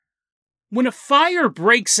When a fire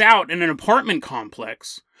breaks out in an apartment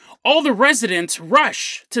complex, all the residents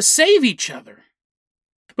rush to save each other.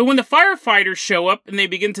 But when the firefighters show up and they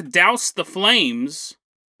begin to douse the flames,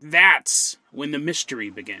 that's when the mystery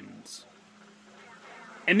begins.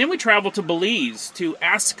 And then we travel to Belize to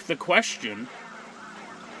ask the question,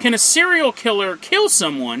 can a serial killer kill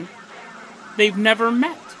someone they've never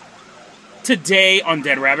met? Today on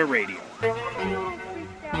Dead Rabbit Radio.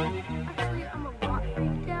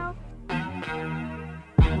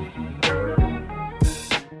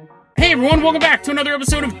 Hey everyone, welcome back to another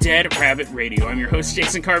episode of Dead Rabbit Radio. I'm your host,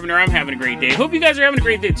 Jason Carpenter. I'm having a great day. Hope you guys are having a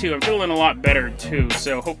great day too. I'm feeling a lot better too,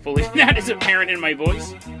 so hopefully that is apparent in my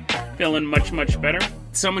voice. Feeling much, much better.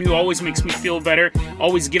 Someone who always makes me feel better,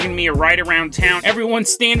 always giving me a ride around town. Everyone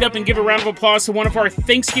stand up and give a round of applause to one of our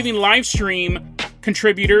Thanksgiving live stream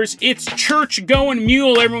contributors. It's Church Going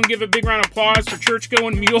Mule. Everyone give a big round of applause for Church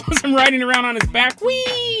Going Mule as I'm riding around on his back.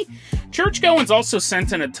 Whee! Church Going's also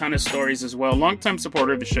sent in a ton of stories as well. Longtime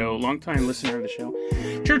supporter of the show, longtime listener of the show.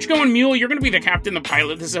 Church Going Mule, you're going to be the captain, the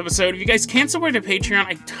pilot this episode. If you guys can't support the Patreon,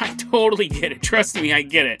 I totally get it. Trust me, I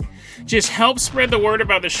get it. Just help spread the word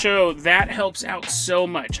about the show. That helps out so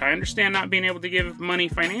much. I understand not being able to give money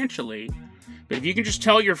financially, but if you can just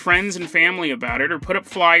tell your friends and family about it or put up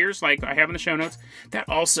flyers like I have in the show notes, that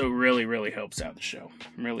also really, really helps out the show.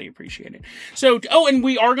 Really appreciate it. So, and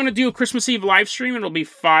we are going to do a Christmas Eve live stream. It'll be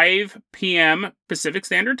 5 p.m. Pacific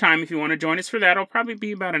Standard Time. If you want to join us for that, it'll probably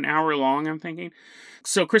be about an hour long, I'm thinking.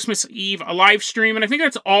 So Christmas Eve, a live stream. And I think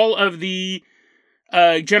that's all of the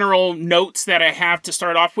general notes that I have to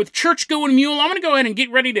start off with. Church Going Mule, I'm going to go ahead and get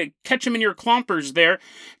ready to catch him in your clompers there.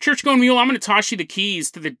 Church Going Mule, I'm going to toss you the keys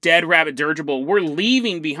to the Dead Rabbit dirigible. We're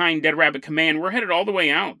leaving behind Dead Rabbit Command. We're headed all the way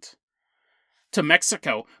out to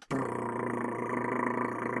Mexico.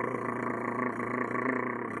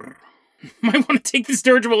 Might want to take this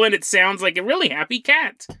dirigible in. It sounds like a really happy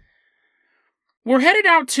cat. We're headed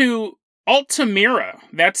out to Altamira.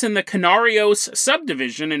 That's in the Canarios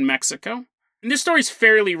subdivision in Mexico. And this story's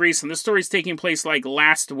fairly recent. This story's taking place like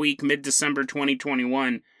last week, mid-December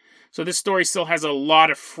 2021. So this story still has a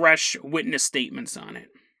lot of fresh witness statements on it.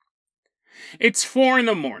 It's 4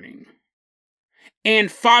 a.m.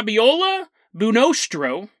 And Fabiola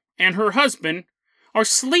Bunostro and her husband are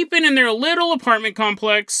sleeping in their little apartment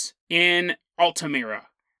complex in Altamira.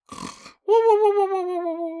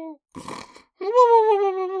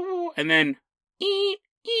 And then, eep,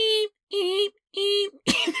 eep, eep, eep.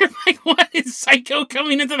 They're like, what is Psycho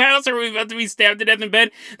coming into the house? Are we about to be stabbed to death in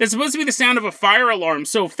bed? That's supposed to be the sound of a fire alarm.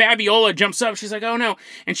 So Fabiola jumps up. She's like, oh no.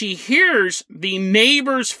 And she hears the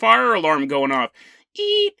neighbor's fire alarm going off.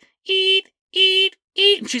 Eat, eat, eat,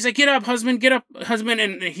 eat. And she's like, get up, husband.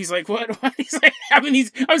 And he's like, what? He's like, I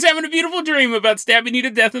was having a beautiful dream about stabbing you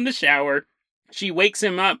to death in the shower. She wakes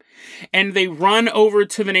him up, and they run over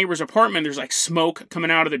to the neighbor's apartment. There's like smoke coming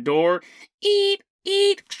out of the door. Eat,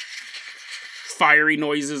 eat. Fiery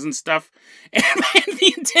noises and stuff. And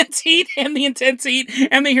the intense heat.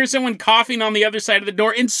 And they hear someone coughing on the other side of the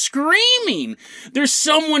door and screaming. There's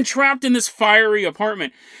someone trapped in this fiery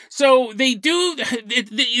apartment. So they do,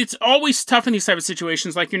 it's always tough in these type of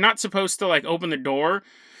situations. Like, you're not supposed to like open the door,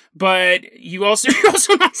 but you're also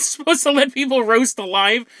not supposed to let people roast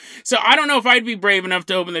alive. So I don't know if I'd be brave enough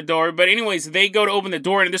to open the door. But anyways, they go to open the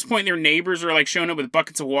door, and at this point their neighbors are like showing up with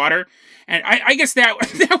buckets of water. And I guess that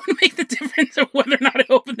would make the difference of whether or not I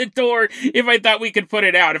opened the door if I thought we could put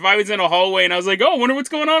it out. If I was in a hallway and I was like, oh, I wonder what's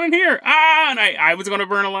going on in here. And I was going to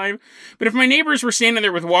burn alive. But if my neighbors were standing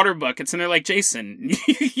there with water buckets and they're like, Jason,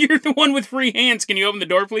 you're the one with free hands. Can you open the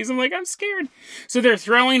door, please? I'm like, I'm scared. So they're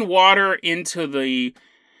throwing water into the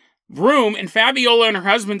room, and Fabiola and her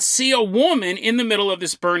husband see a woman in the middle of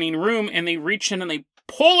this burning room, and they reach in and they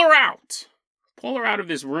pull her out of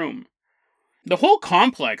this room. The whole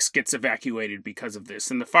complex gets evacuated because of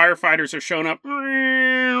this, and the firefighters are showing up.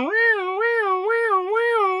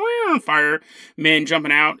 Firemen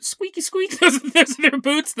jumping out. Squeaky squeak. Those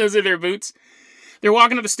are their boots. They're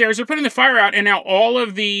walking up the stairs. They're putting the fire out, and now all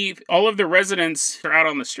of the residents are out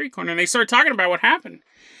on the street corner, and they start talking about what happened.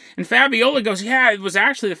 And Fabiola goes, yeah, it was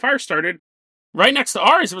actually, the fire started right next to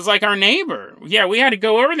ours. It was like our neighbor. Yeah, we had to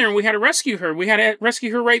go over there and we had to rescue her. We had to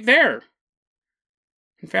rescue her right there.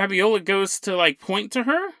 And Fabiola goes to like point to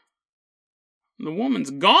her. The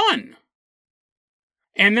woman's gone.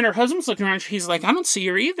 And then her husband's looking around. He's like, I don't see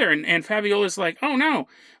her either. And Fabiola's like, oh no,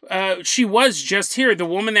 she was just here. The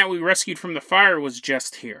woman that we rescued from the fire was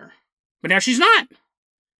just here. But now she's not.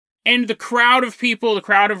 And the crowd of people, the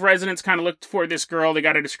crowd of residents kind of looked for this girl. They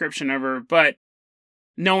got a description of her, but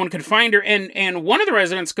no one could find her. And one of the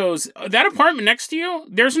residents goes, that apartment next to you,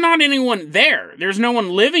 there's not anyone there. There's no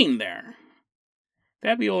one living there.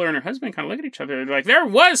 Fabiola and her husband kind of look at each other. They're like, there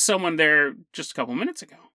was someone there just a couple minutes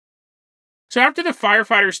ago. So after the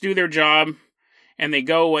firefighters do their job and they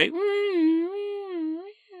go away,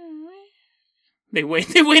 they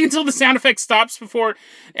wait until the sound effect stops before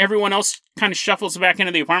everyone else kind of shuffles back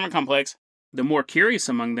into the apartment complex. The more curious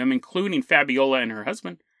among them, including Fabiola and her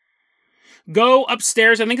husband, go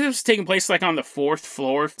upstairs. I think this was taking place like on the 4th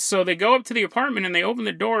floor. So they go up to the apartment and they open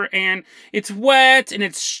the door and it's wet and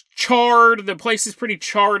it's charred. The place is pretty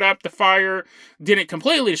charred up. The fire didn't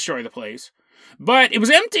completely destroy the place, but it was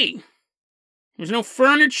empty. There's no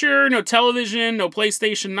furniture, no television, no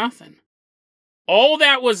PlayStation, nothing. All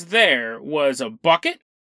that was there was a bucket,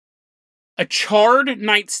 a charred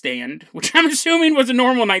nightstand, which I'm assuming was a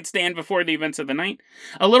normal nightstand before the events of the night,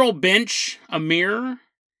 a little bench, a mirror,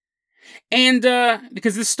 and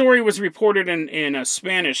because this story was reported in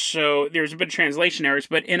Spanish, so there's a bit of translation errors,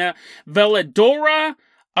 but in a veladora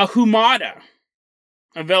ahumada,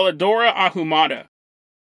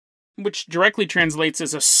 which directly translates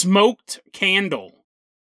as a smoked candle.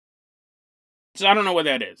 So I don't know what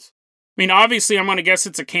that is. I mean, obviously, I'm going to guess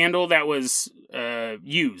it's a candle that was a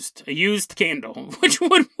used candle, which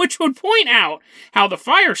would point out how the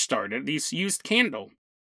fire started, this used candle.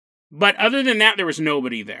 But other than that, there was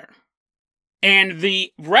nobody there. And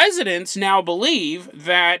the residents now believe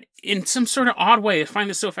that, in some sort of odd way, I find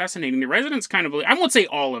this so fascinating, the residents kind of believe, I won't say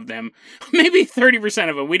all of them, maybe 30%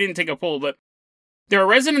 of them, we didn't take a poll, but there are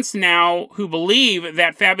residents now who believe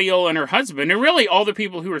that Fabiola and her husband, and really all the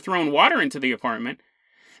people who were throwing water into the apartment,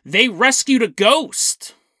 they rescued a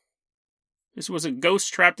ghost. This was a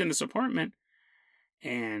ghost trapped in this apartment,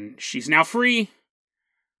 and she's now free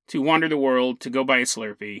to wander the world, to go buy a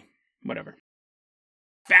Slurpee, whatever.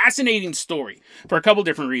 Fascinating story for a couple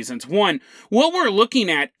different reasons. One, what we're looking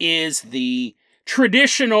at is the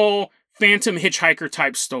traditional phantom hitchhiker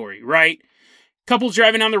type story, right? Couple's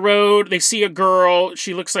driving down the road, they see a girl,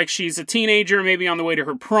 she looks like she's a teenager, maybe on the way to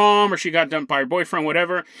her prom, or she got dumped by her boyfriend,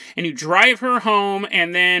 whatever, and you drive her home,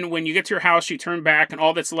 and then when you get to your house, you turn back, and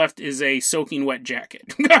all that's left is a soaking wet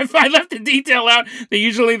jacket. I left the detail out that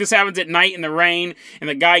usually this happens at night in the rain, and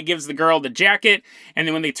the guy gives the girl the jacket, and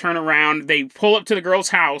then when they turn around, they pull up to the girl's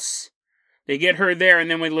house, they get her there, and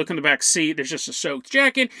then when they look in the back seat, there's just a soaked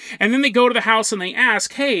jacket. And then they go to the house and they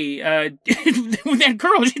ask, hey, that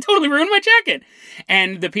girl, she totally ruined my jacket.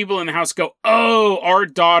 And the people in the house go, oh, our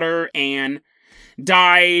daughter Anne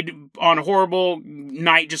died on a horrible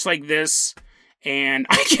night just like this. And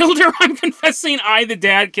I killed her. I'm confessing the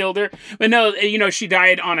dad, killed her. But no, she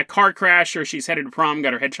died on a car crash, or she's headed to prom,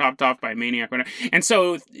 got her head chopped off by a maniac. Whatever. And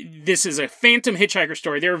so this is a phantom hitchhiker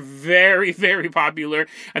story. They're very, very popular.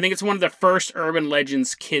 I think it's one of the first urban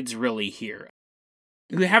legends kids really hear.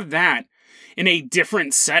 We have that in a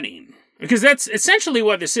different setting. Because that's essentially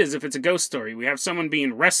what this is if it's a ghost story. We have someone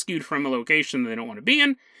being rescued from a location that they don't want to be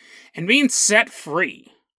in and being set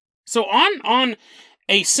free. So on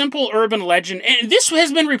a simple urban legend, and this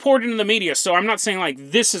has been reported in the media, so I'm not saying like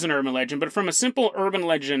this is an urban legend, but from a simple urban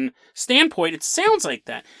legend standpoint, it sounds like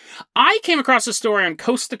that. I came across a story on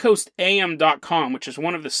coasttocoastam.com, which is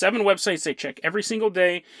one of the 7 websites I check every single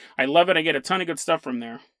day. I love it. I get a ton of good stuff from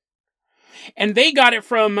there. And they got it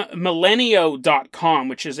from milenio.com,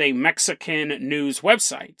 which is a Mexican news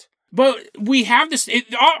website. But we have this,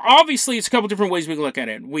 obviously it's a couple different ways we can look at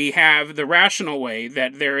it. We have the rational way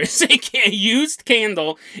that there is a used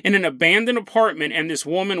candle in an abandoned apartment and this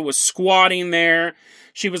woman was squatting there.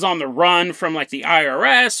 She was on the run from like the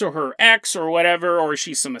IRS or her ex or whatever, or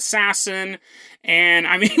she's some assassin. And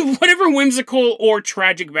I mean, whatever whimsical or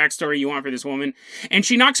tragic backstory you want for this woman. And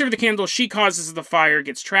she knocks over the candle, she causes the fire,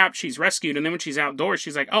 gets trapped, she's rescued. And then when she's outdoors,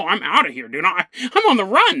 she's like, oh, I'm out of here, dude. I'm on the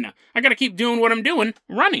run. I gotta keep doing what I'm doing,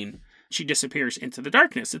 running. She disappears into the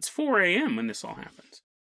darkness. It's 4 a.m. when this all happens.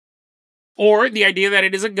 Or the idea that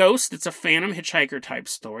it is a ghost, it's a phantom hitchhiker type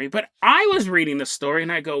story. But I was reading the story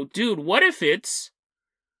and I go, dude, what if it's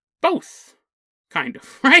both? Kind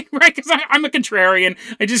of, right? Because I'm a contrarian.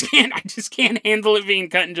 I just can't handle it being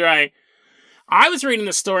cut and dry. I was reading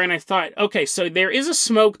the story and I thought, okay, so there is a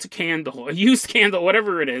smoked candle, a used candle,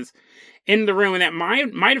 whatever it is, in the room, and that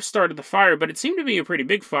might have started the fire, but it seemed to be a pretty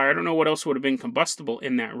big fire. I don't know what else would have been combustible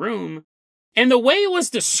in that room. And the way it was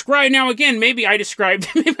described, now again, maybe I described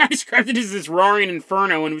it as this roaring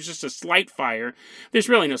inferno and it was just a slight fire. There's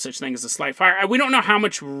really no such thing as a slight fire. We don't know how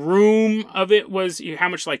much room of it was, how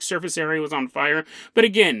much like surface area was on fire. But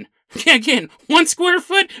again, 1 square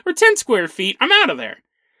foot or 10 square feet, I'm out of there.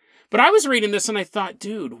 But I was reading this and I thought,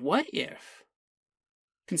 dude, what if?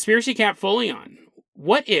 Conspiracy cap fully on.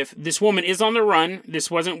 what if this woman is on the run? This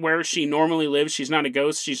wasn't where she normally lives. She's not a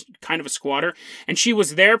ghost. She's kind of a squatter. And she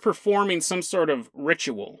was there performing some sort of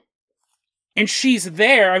ritual. And she's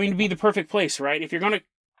there, I mean, to be the perfect place, right? If you're going to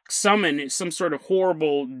summon some sort of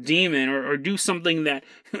horrible demon or do something that,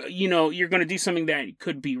 you're going to do something that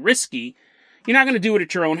could be risky, you're not going to do it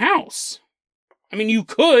at your own house. I mean, you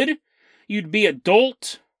could. You'd be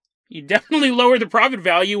adult. You definitely lower the profit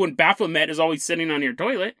value when Baphomet is always sitting on your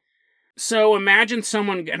toilet. So imagine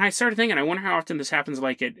someone, and I started thinking, I wonder how often this happens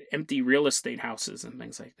like at empty real estate houses and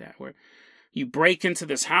things like that, where you break into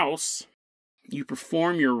this house, you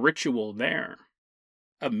perform your ritual there.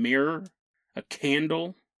 A mirror, a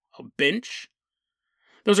candle, a bench.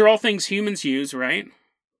 Those are all things humans use, right?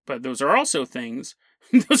 But those are also things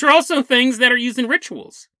that are used in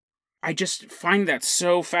rituals. I just find that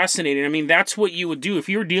so fascinating. I mean, that's what you would do if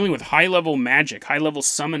you were dealing with high-level magic, high-level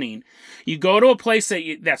summoning. You go to a place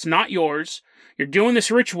that's not yours. You're doing this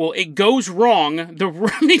ritual. It goes wrong.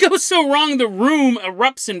 It goes so wrong, the room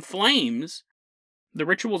erupts in flames. The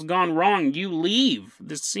ritual's gone wrong. You leave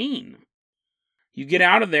the scene. You get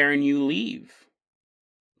out of there and you leave.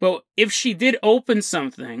 But if she did open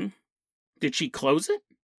something, did she close it?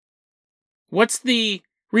 What's the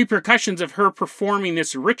repercussions of her performing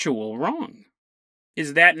this ritual wrong?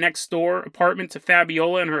 Is that next door apartment to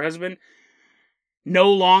Fabiola and her husband no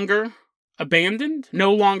longer abandoned?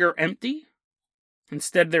 No longer empty?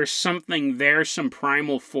 Instead, there's something there, some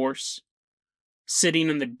primal force, sitting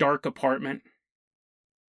in the dark apartment,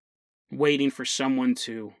 waiting for someone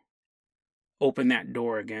to open that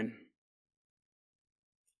door again.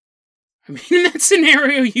 I mean, in that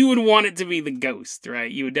scenario, you would want it to be the ghost,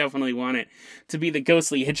 right? You would definitely want it to be the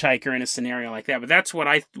ghostly hitchhiker in a scenario like that. But that's what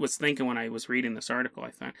I was thinking when I was reading this article.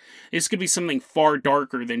 I thought this could be something far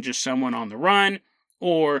darker than just someone on the run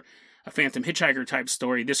or a phantom hitchhiker type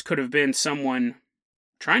story. This could have been someone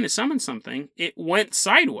trying to summon something. It went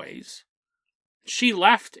sideways. She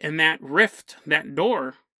left, and that rift, that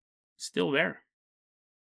door, still there.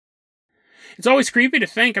 It's always creepy to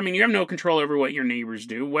think, I mean, you have no control over what your neighbors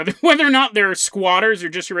do. Whether or not they're squatters or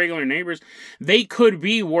just your regular neighbors, they could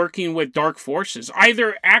be working with dark forces,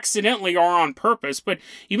 either accidentally or on purpose. But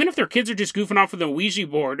even if their kids are just goofing off with a Ouija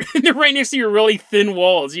board, they're right next to your really thin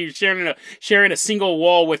walls. You're sharing a single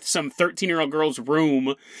wall with some 13-year-old girl's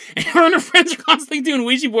room. And her and her friends are constantly doing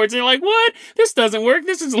Ouija boards. And they're like, what? This doesn't work.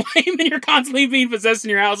 This is lame. And you're constantly being possessed in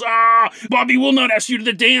your house. Bobby will not ask you to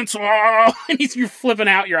the dance. And you're flipping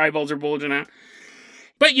out. Your eyeballs are bulging out.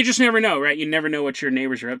 But you just never know, right? You never know what your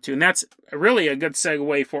neighbors are up to. And that's really a good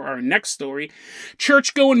segue for our next story.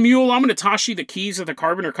 Church-going mule, I'm going to toss you the keys of the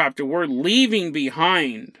Carpenter Copter. We're leaving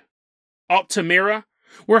behind Altamira.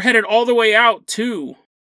 We're headed all the way out to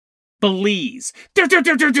Belize.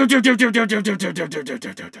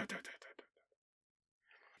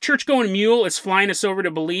 Church-going mule is flying us over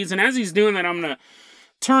to Belize. And as he's doing that, I'm going to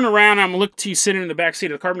turn around and I'm going to look to you sitting in the backseat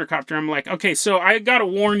of the Carpenter Copter. I'm like, okay, so I got to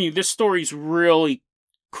warn you, this story's really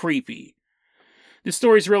creepy. This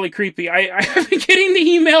story's really creepy. I've been getting the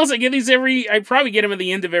emails. I probably get them at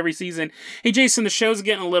the end of every season. Hey, Jason, the show's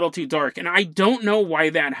getting a little too dark. And I don't know why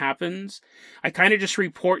that happens. I kind of just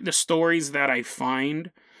report the stories that I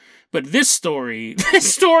find. But this story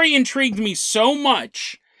intrigued me so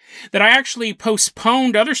much that I actually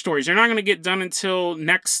postponed other stories. They're not going to get done until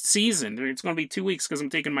next season. It's going to be 2 weeks because I'm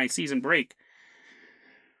taking my season break.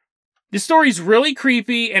 This story's really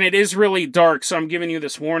creepy, and it is really dark, so I'm giving you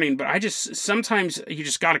this warning, but sometimes you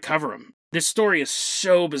just gotta cover them. This story is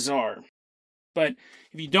so bizarre. But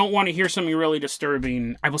if you don't want to hear something really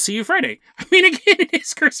disturbing, I will see you Friday. I mean, again, it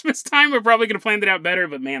is Christmas time. We're probably gonna plan it out better,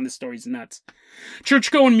 but man, this story's nuts.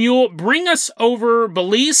 Church-going mule, bring us over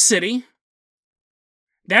Belize City.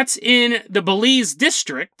 That's in the Belize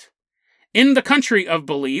district. In the country of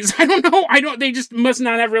Belize. I don't know. They just must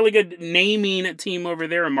not have really good naming team over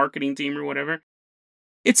there, a marketing team or whatever.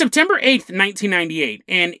 It's September 8th, 1998,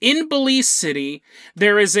 and in Belize City,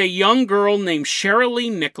 there is a young girl named Sherilee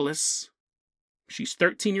Nicholas. She's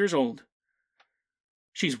 13 years old.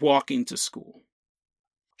 She's walking to school.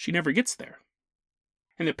 She never gets there.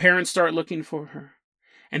 And the parents start looking for her.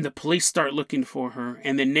 And the police start looking for her.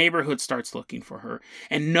 And the neighborhood starts looking for her.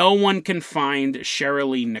 And no one can find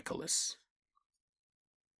Sherilee Nicholas.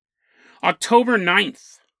 October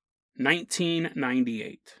 9th,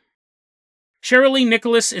 1998. Sherilee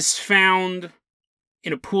Nicholas is found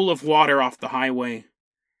in a pool of water off the highway.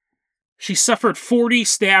 She suffered 40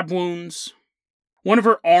 stab wounds. One of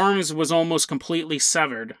her arms was almost completely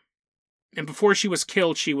severed. And before she was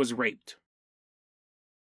killed, she was raped.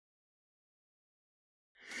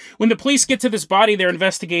 When the police get to this body, they're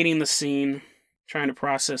investigating the scene. trying to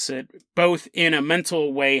process it, both in a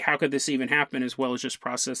mental way, how could this even happen, as well as just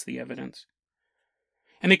process the evidence.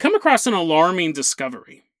 And they come across an alarming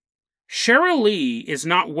discovery. Cheryl Lee is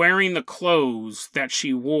not wearing the clothes that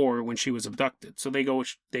she wore when she was abducted. So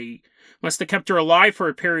they must have kept her alive for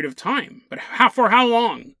a period of time. But for how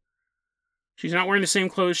long? She's not wearing the same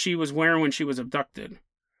clothes she was wearing when she was abducted.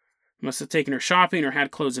 Must have taken her shopping or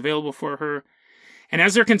had clothes available for her. And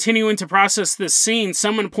as they're continuing to process this scene,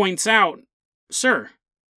 someone points out, Sir,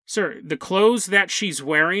 the clothes that she's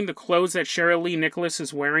wearing, the clothes that Cheryl Lee Nicholas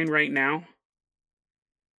is wearing right now,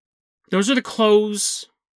 those are the clothes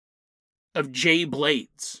of Jay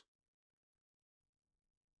Blades.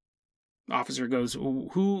 The officer goes,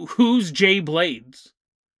 who's Jay Blades?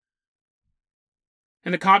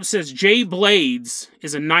 And the cop says, Jay Blades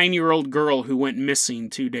is a 9-year-old girl who went missing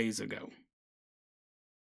 2 days ago.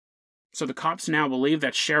 So the cops now believe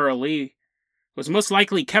that Cheryl Lee was most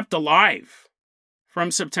likely kept alive from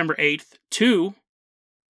September 8th to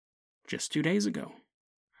just 2 days ago,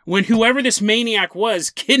 when whoever this maniac was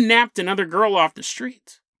kidnapped another girl off the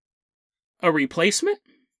street. A replacement?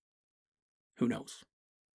 Who knows?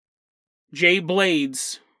 Jay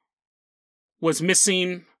Blades was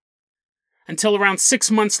missing until around 6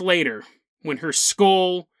 months later, when her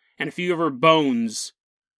skull and a few of her bones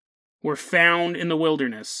were found in the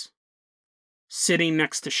wilderness, sitting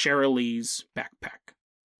next to Cheryl Lee's backpack.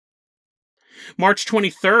 March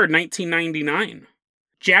 23rd, 1999.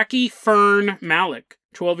 Jackie Fern Malik,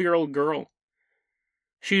 12-year-old girl.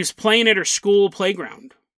 She was playing at her school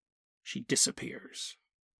playground. She disappears.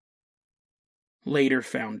 Later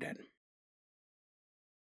found dead.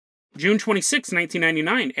 June 26,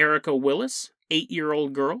 1999. Erica Willis,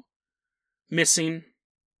 8-year-old girl. Missing.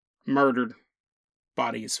 Murdered.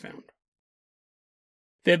 Body is found.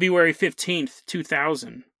 February 15th,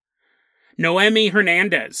 2000. Noemi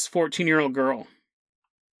Hernandez, 14-year-old girl.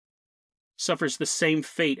 Suffers the same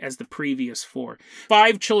fate as the previous 4.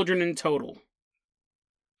 5 children in total.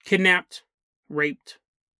 Kidnapped, raped,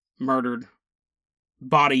 murdered,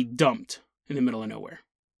 body dumped in the middle of nowhere.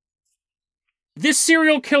 This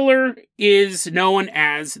serial killer is known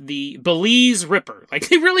as the Belize Ripper. Like,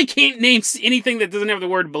 they really can't name anything that doesn't have the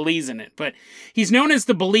word Belize in it, but he's known as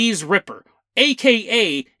the Belize Ripper,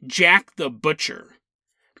 a.k.a. Jack the Butcher,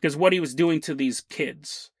 because what he was doing to these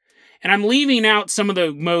kids. And I'm leaving out some of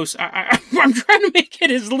the most... I'm trying to make it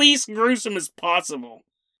as least gruesome as possible.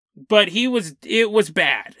 But it was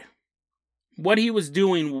bad. What he was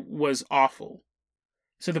doing was awful.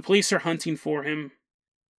 So the police are hunting for him.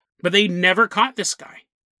 But they never caught this guy.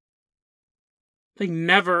 They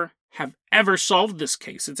never have ever solved this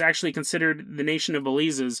case. It's actually considered the nation of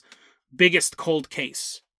Belize's biggest cold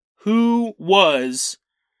case. Who was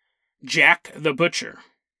Jack the Butcher?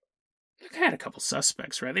 They had a couple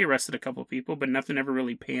suspects, right? They arrested a couple people, but nothing ever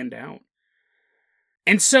really panned out.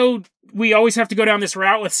 And so we always have to go down this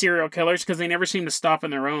route with serial killers because they never seem to stop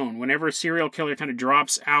on their own. Whenever a serial killer kind of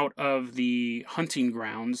drops out of the hunting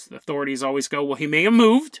grounds, the authorities always go, well, he may have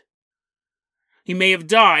moved. He may have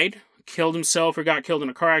died, killed himself, or got killed in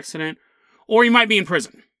a car accident, or he might be in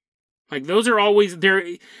prison. Like, those are always there.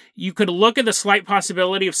 You could look at the slight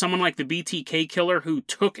possibility of someone like the BTK killer who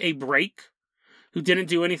took a break, who didn't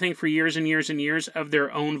do anything for years and years and years of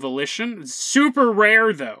their own volition. It's super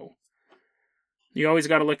rare, though. You always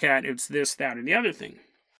got to look at it's this, that, or the other thing.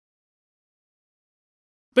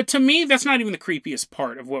 But to me, that's not even the creepiest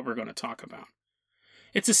part of what we're going to talk about.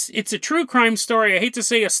 It's a true crime story. I hate to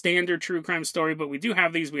say a standard true crime story, but we do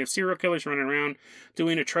have these. We have serial killers running around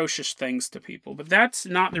doing atrocious things to people. But that's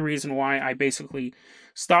not the reason why I basically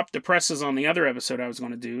stopped the presses on the other episode I was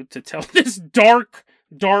going to do to tell this dark,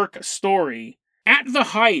 dark story. At the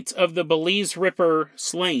height of the Belize Ripper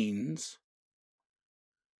slayings,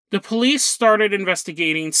 the police started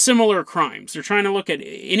investigating similar crimes. They're trying to look at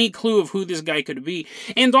any clue of who this guy could be.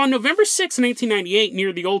 And on November 6, 1998,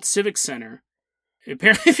 near the old Civic Center, if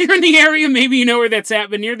you're in the area, maybe you know where that's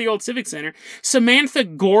at, but near the old Civic Center, Samantha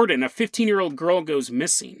Gordon, a 15-year-old girl, goes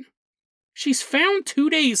missing. She's found 2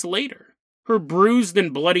 days later. Her bruised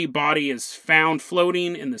and bloody body is found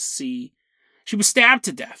floating in the sea. She was stabbed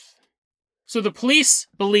to death. So the police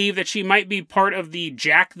believe that she might be part of the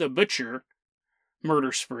Jack the Butcher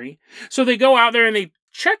murder spree. So they go out there and they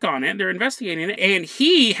check on it. They're investigating it. And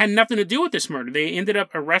he had nothing to do with this murder. They ended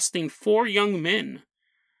up arresting 4 young men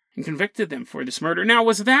and convicted them for this murder. Now,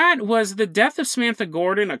 was the death of Samantha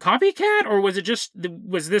Gordon a copycat? Or was it just,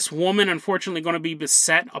 was this woman unfortunately going to be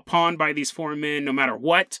beset upon by these 4 men no matter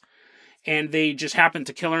what? And they just happened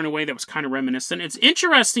to kill her in a way that was kind of reminiscent. It's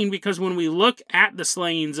interesting because when we look at the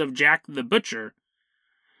slayings of Jack the Butcher,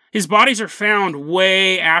 His bodies are found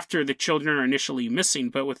way after the children are initially missing,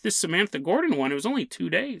 but with this Samantha Gordon one, it was only 2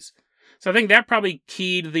 days. So I think that probably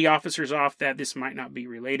keyed the officers off that this might not be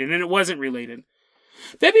related, and it wasn't related.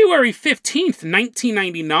 February 15th,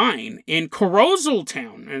 1999, in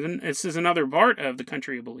Corozaltown, and this is another part of the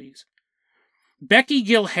country of Belize, Becky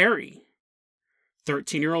Gilharry,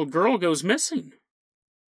 13-year-old girl, goes missing.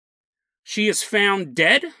 She is found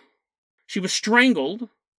dead. She was strangled.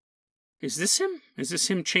 Is this him? Is this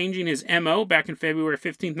him changing his MO back in February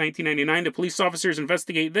 15th, 1999? The police officers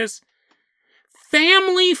investigate this.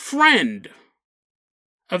 Family friend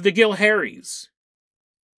of the Gilharrys,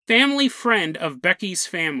 family friend of Becky's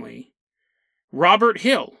family, Robert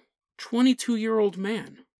Hill, 22-year-old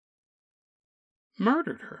man,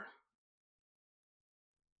 murdered her.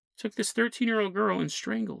 Took this 13-year-old girl and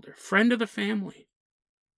strangled her. Friend of the family.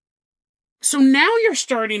 So now you're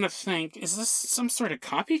starting to think, is this some sort of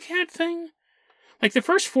copycat thing? Like the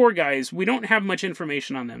first 4 guys, we don't have much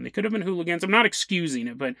information on them. They could have been hooligans. I'm not excusing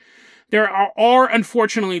it, but there are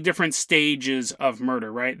unfortunately different stages of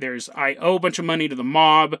murder, right? There's I owe a bunch of money to the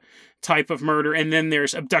mob type of murder, and then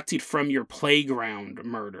there's abducted from your playground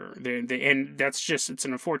murder. And that's just, it's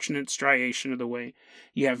an unfortunate striation of the way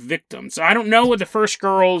you have victims. So I don't know what the first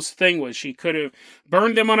girl's thing was. She could have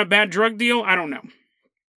burned them on a bad drug deal. I don't know.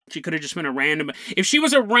 She could have just been a random... If she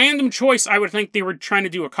was a random choice, I would think they were trying to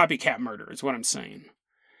do a copycat murder, is what I'm saying.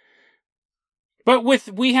 But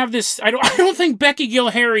we have this... I don't think Becky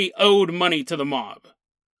Gilharry owed money to the mob.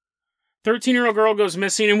 13-year-old girl goes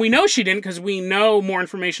missing, and we know she didn't because we know more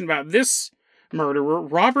information about this murderer,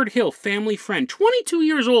 Robert Hill, family friend, 22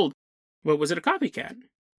 years old. What was it, a copycat?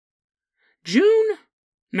 June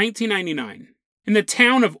 1999. In the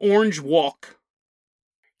town of Orange Walk,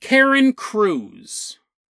 Karen Cruz...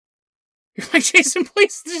 You're like, Jason,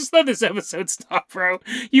 please just let this episode stop, bro.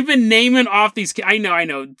 You've been naming off these... I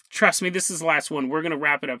know. Trust me, this is the last one. We're going to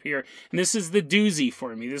wrap it up here. And this is the doozy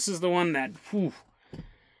for me. This is the one that... Whew.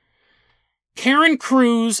 Karen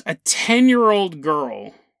Cruz, a 10-year-old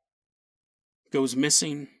girl, goes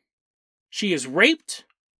missing. She is raped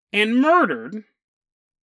and murdered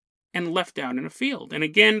and left out in a field. And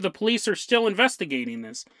again, the police are still investigating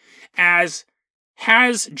this. As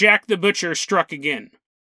has Jack the Butcher struck again.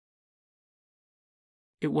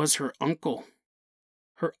 It was her uncle.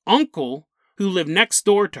 Her uncle who lived next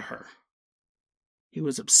door to her. He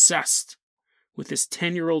was obsessed with his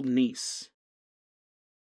 10-year-old niece.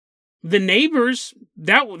 The neighbors,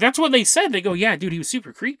 that's what they said. They go, yeah, dude, he was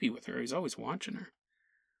super creepy with her. He's always watching her.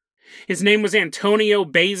 His name was Antonio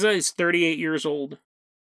Beza. He's 38 years old.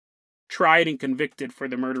 Tried and convicted for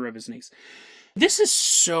the murder of his niece. This is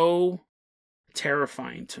so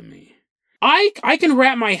terrifying to me. I can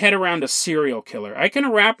wrap my head around a serial killer. I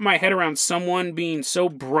can wrap my head around someone being so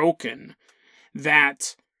broken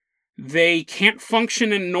that they can't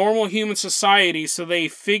function in normal human society, so they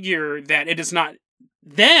figure that it is not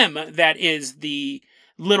them that is the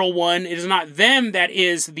little one. It is not them that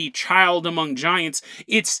is the child among giants.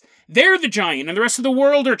 They're the giant, and the rest of the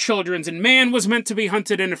world are children's, and man was meant to be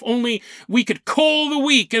hunted, and if only we could cull the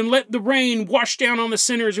weak and let the rain wash down on the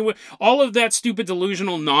sinners, and all of that stupid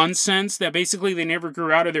delusional nonsense that basically they never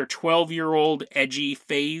grew out of their 12-year-old edgy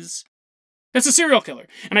phase. That's a serial killer,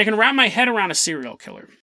 and I can wrap my head around a serial killer.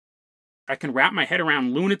 I can wrap my head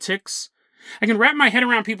around lunatics. I can wrap my head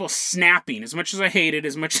around people snapping, as much as I hate it,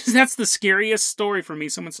 as much as that's the scariest story for me,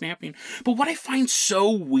 someone snapping. But what I find so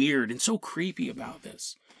weird and so creepy about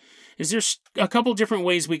this is there's a couple different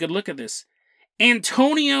ways we could look at this.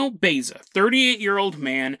 Antonio Beza, 38-year-old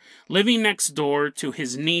man, living next door to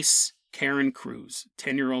his niece, Karen Cruz,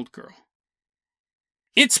 10-year-old girl.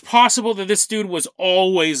 It's possible that this dude was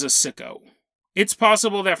always a sicko. It's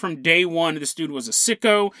possible that from day one, this dude was a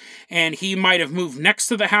sicko, and he might have moved next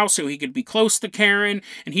to the house so he could be close to Karen,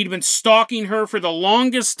 and he'd been stalking her for the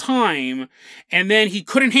longest time, and then he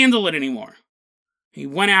couldn't handle it anymore. He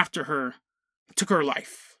went after her, took her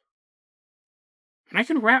life. And I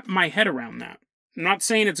can wrap my head around that. I'm not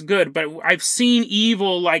saying it's good, but I've seen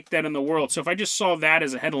evil like that in the world. So if I just saw that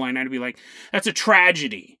as a headline, I'd be like, that's a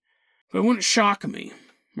tragedy. But it wouldn't shock me,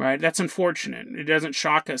 right? That's unfortunate. It doesn't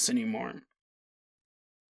shock us anymore.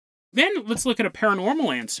 Then let's look at a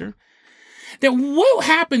paranormal answer. That what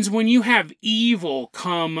happens when you have evil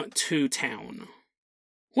come to town?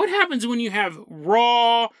 What happens when you have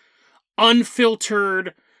raw,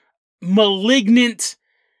 unfiltered, malignant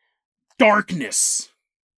darkness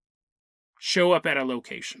show up at a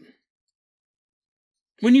location?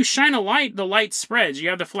 When you shine a light, the light spreads. You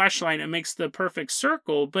have the flashlight, it makes the perfect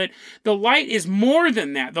circle, but the light is more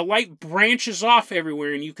than that. The light branches off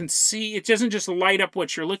everywhere, and you can see, it doesn't just light up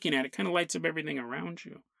what you're looking at, it kind of lights up everything around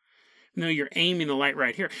you. No, you're aiming the light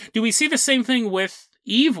right here. Do we see the same thing with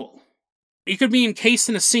evil? It could be encased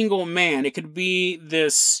in a single man. It could be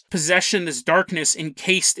this possession, this darkness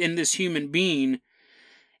encased in this human being.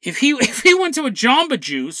 If he went to a Jamba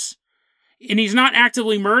Juice and he's not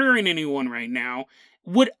actively murdering anyone right now,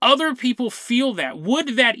 would other people feel that?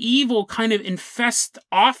 Would that evil kind of infest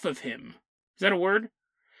off of him? Is that a word?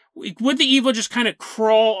 Would the evil just kind of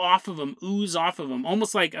crawl off of him, ooze off of him,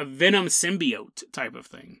 almost like a venom symbiote type of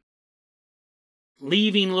thing?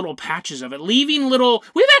 Leaving little patches of it,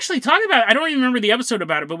 we've actually talked about it. I don't even remember the episode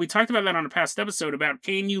about it, but we talked about that on a past episode about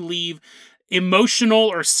can you leave emotional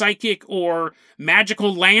or psychic or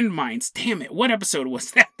magical landmines. Damn it, what episode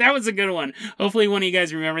was that? That was a good one. Hopefully one of you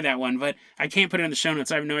guys remember that one, but I can't put it in the show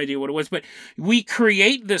notes. I have no idea what it was, but we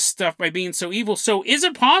create this stuff by being so evil. So is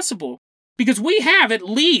it possible? Because we have at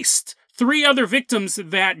least 3 other victims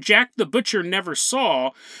that Jack the Butcher never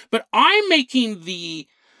saw, but I'm making the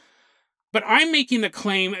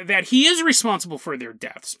claim that he is responsible for their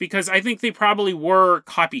deaths, because I think they probably were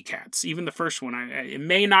copycats. Even the first one, it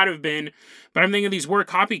may not have been, but I'm thinking these were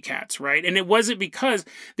copycats, right? And it wasn't because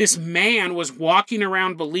this man was walking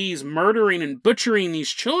around Belize murdering and butchering these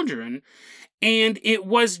children, and it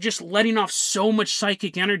was just letting off so much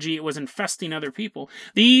psychic energy, it was infesting other people.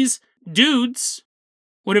 These dudes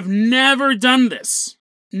would have never done this.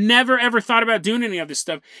 Never ever thought about doing any of this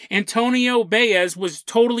stuff. Antonio Baez was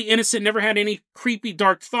totally innocent, never had any creepy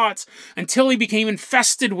dark thoughts until he became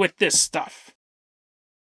infested with this stuff.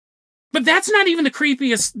 But that's not even the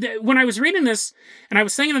creepiest. When I was reading this, and I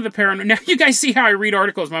was thinking of the paranormal, now you guys see how I read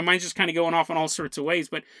articles, my mind's just kind of going off in all sorts of ways,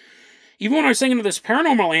 but even when I was thinking of this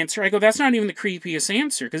paranormal answer, I go, that's not even the creepiest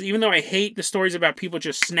answer, because even though I hate the stories about people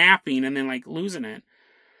just snapping and then like losing it,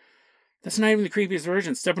 that's not even the creepiest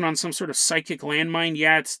version. Stepping on some sort of psychic landmine,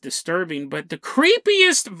 yeah, it's disturbing, but the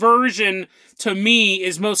creepiest version to me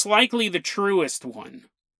is most likely the truest one.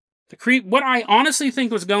 What I honestly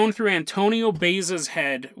think was going through Antonio Baez's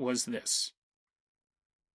head was this.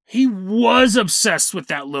 He was obsessed with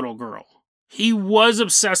that little girl. He was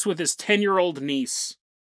obsessed with his 10-year-old niece.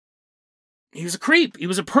 He was a creep. He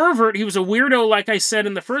was a pervert. He was a weirdo, like I said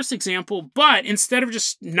in the first example. But instead of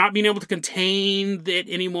just not being able to contain it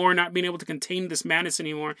anymore, not being able to contain this madness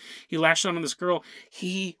anymore, he lashed out on this girl.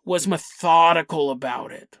 He was methodical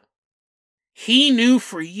about it. He knew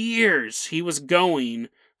for years he was going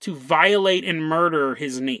to violate and murder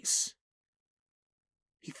his niece.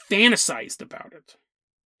 He fantasized about it.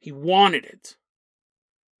 He wanted it.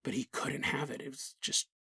 But he couldn't have it. It was just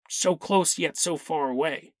so close yet so far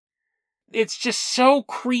away. It's just so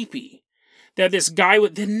creepy that this guy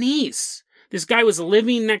with the niece, this guy was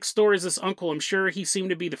living next door as this uncle. I'm sure he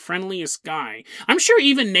seemed to be the friendliest guy. I'm sure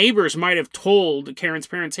even neighbors might have told Karen's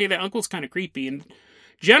parents, hey, that uncle's kind of creepy. And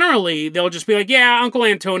generally, they'll just be like, yeah, Uncle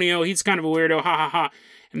Antonio, he's kind of a weirdo, ha ha ha.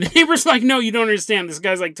 And the neighbor's like, no, you don't understand. This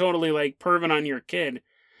guy's like totally like perving on your kid.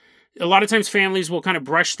 A lot of times families will kind of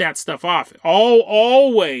brush that stuff off.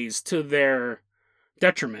 Always to their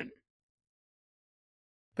detriment.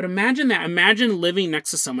 But imagine that. Imagine living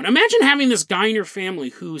next to someone. Imagine having this guy in your family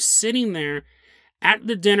who's sitting there at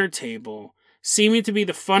the dinner table, seeming to be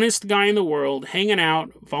the funnest guy in the world, hanging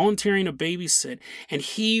out, volunteering to babysit, and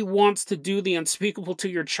he wants to do the unspeakable to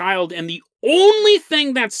your child, and the only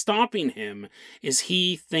thing that's stopping him is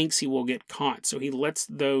he thinks he will get caught. So he lets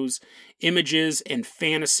those images and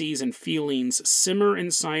fantasies and feelings simmer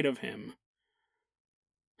inside of him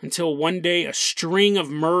until one day a string of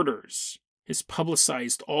murders is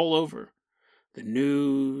publicized all over the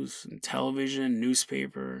news and television,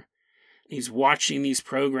 newspaper. He's watching these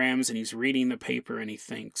programs and he's reading the paper and he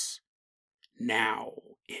thinks, now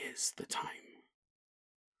is the time.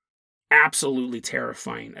 Absolutely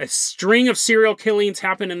terrifying. A string of serial killings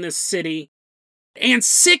happen in this city, and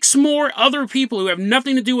 6 more other people who have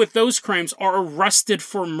nothing to do with those crimes are arrested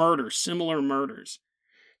for murder, similar murders.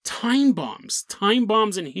 Time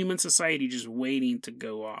bombs in human society just waiting to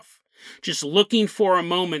go off. Just looking for a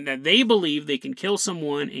moment that they believe they can kill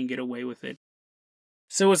someone and get away with it.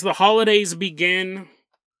 So as the holidays begin,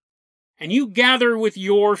 and you gather with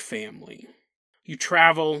your family, you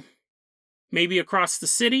travel, maybe across the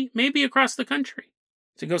city, maybe across the country,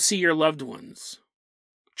 to go see your loved ones.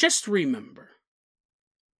 Just remember,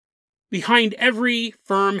 behind every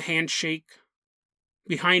firm handshake,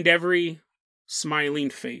 behind every smiling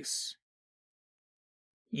face,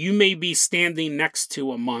 you may be standing next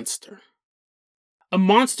to a monster. A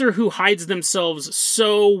monster who hides themselves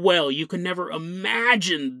so well you can never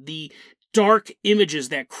imagine the dark images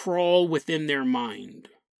that crawl within their mind.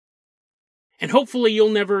 And hopefully you'll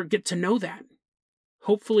never get to know that.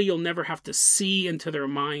 Hopefully you'll never have to see into their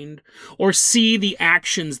mind or see the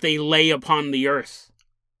actions they lay upon the earth.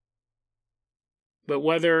 But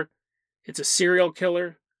whether it's a serial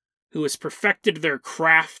killer who has perfected their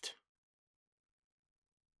craft,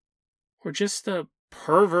 or just a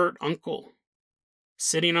pervert uncle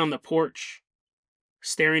sitting on the porch,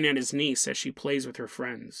 staring at his niece as she plays with her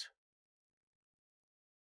friends,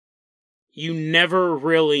 you never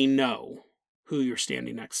really know who you're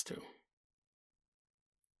standing next to.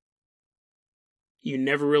 You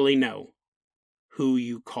never really know who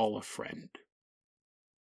you call a friend.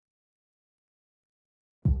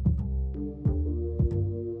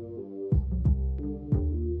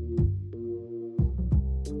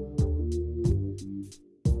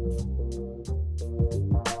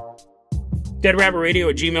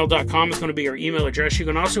 DeadRabbitRadio@gmail.com is going to be our email address. You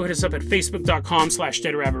can also hit us up at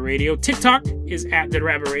Facebook.com/DeadRabbitRadio. TikTok is at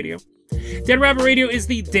DeadRabbitRadio. Dead Rabbit Radio is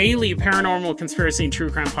the daily paranormal conspiracy and true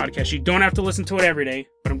crime podcast. You don't have to listen to it every day,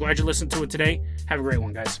 but I'm glad you listened to it today. Have a great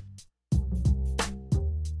one, guys.